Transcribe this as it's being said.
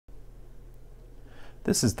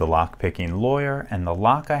This is the Lock-Picking Lawyer, and the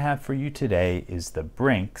lock I have for you today is the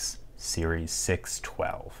Brinks Series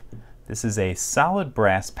 612. This is a solid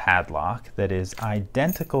brass padlock that is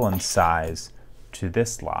identical in size to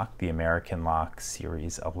this lock, the American Lock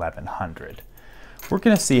Series 1100. We're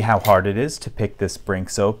going to see how hard it is to pick this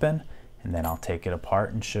Brinks open, and then I'll take it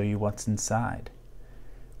apart and show you what's inside.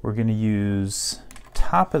 We're going to use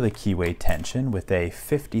top of the keyway tension with a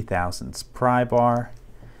 50 thousandths pry bar,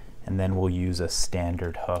 and then we'll use a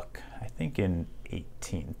standard hook, I think in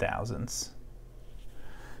 18 thousandths.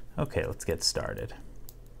 Okay, let's get started.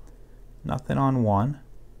 Nothing on one.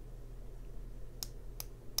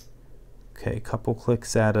 Okay, a couple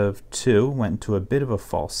clicks out of 2, went into a bit of a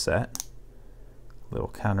false set. Little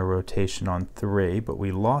counter rotation on 3, but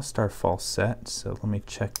we lost our false set, so let me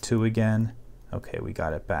check 2 again. Okay, we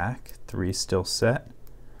got it back. 3 still set.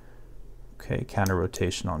 Okay, counter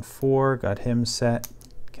rotation on 4, got him set.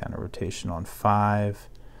 Counter rotation on 5.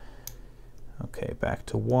 Okay, back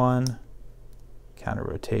to 1. Counter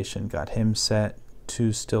rotation, got him set.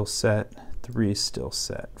 2 still set. 3 still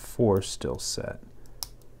set. 4 still set.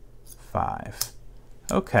 5.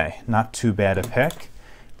 Okay, not too bad a pick.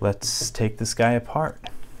 Let's take this guy apart.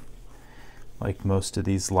 Like most of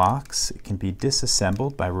these locks, it can be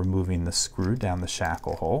disassembled by removing the screw down the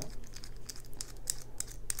shackle hole.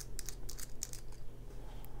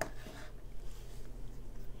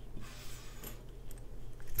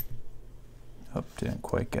 Oh, didn't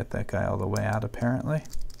quite get that guy all the way out apparently.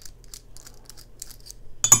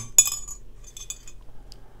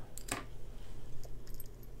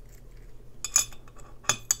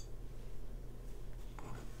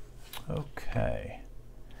 Okay.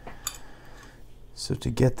 So to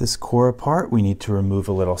get this core apart, we need to remove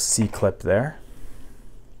a little C-clip there.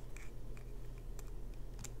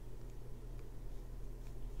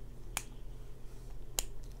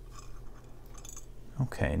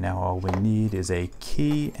 Okay, now all we need is a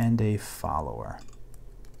key and a follower.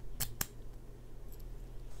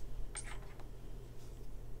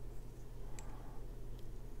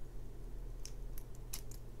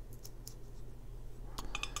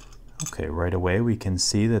 Okay, right away we can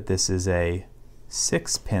see that this is a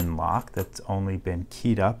 6-pin lock that's only been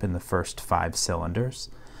keyed up in the first 5 cylinders.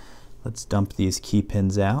 Let's dump these key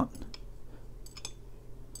pins out.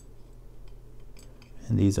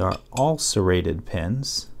 And these are all serrated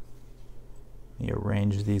pins. Let me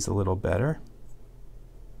arrange these a little better.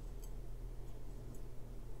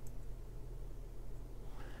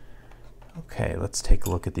 Okay, let's take a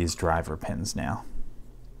look at these driver pins now.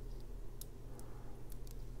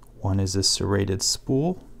 One is a serrated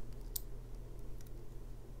spool.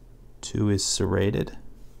 2 is serrated.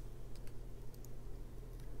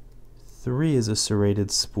 3 is a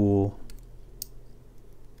serrated spool.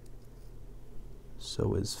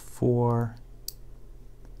 So is 4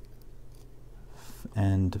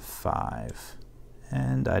 and 5.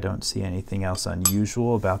 And I don't see anything else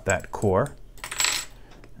unusual about that core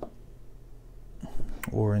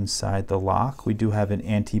or inside the lock. We do have an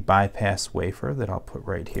anti-bypass wafer that I'll put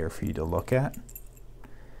right here for you to look at.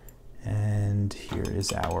 And here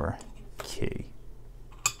is our key.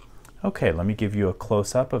 Okay, let me give you a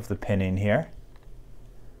close-up of the pinning here.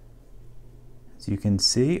 As you can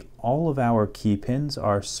see, all of our key pins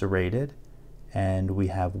are serrated, and we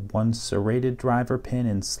have one serrated driver pin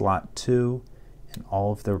in slot 2, and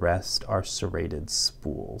all of the rest are serrated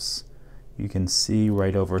spools. You can see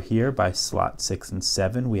right over here by slot 6 and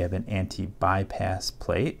 7 we have an anti-bypass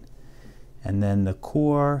plate, and then the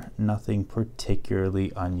core, nothing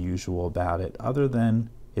particularly unusual about it other than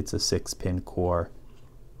it's a 6-pin core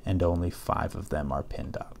and only 5 of them are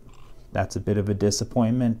pinned up. That's a bit of a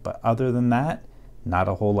disappointment, but other than that, not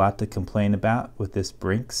a whole lot to complain about with this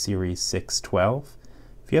Brinks Series 612.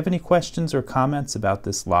 If you have any questions or comments about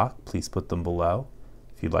this lock, please put them below.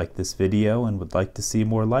 If you like this video and would like to see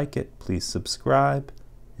more like it, please subscribe.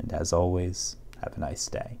 And as always, have a nice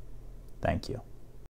day. Thank you.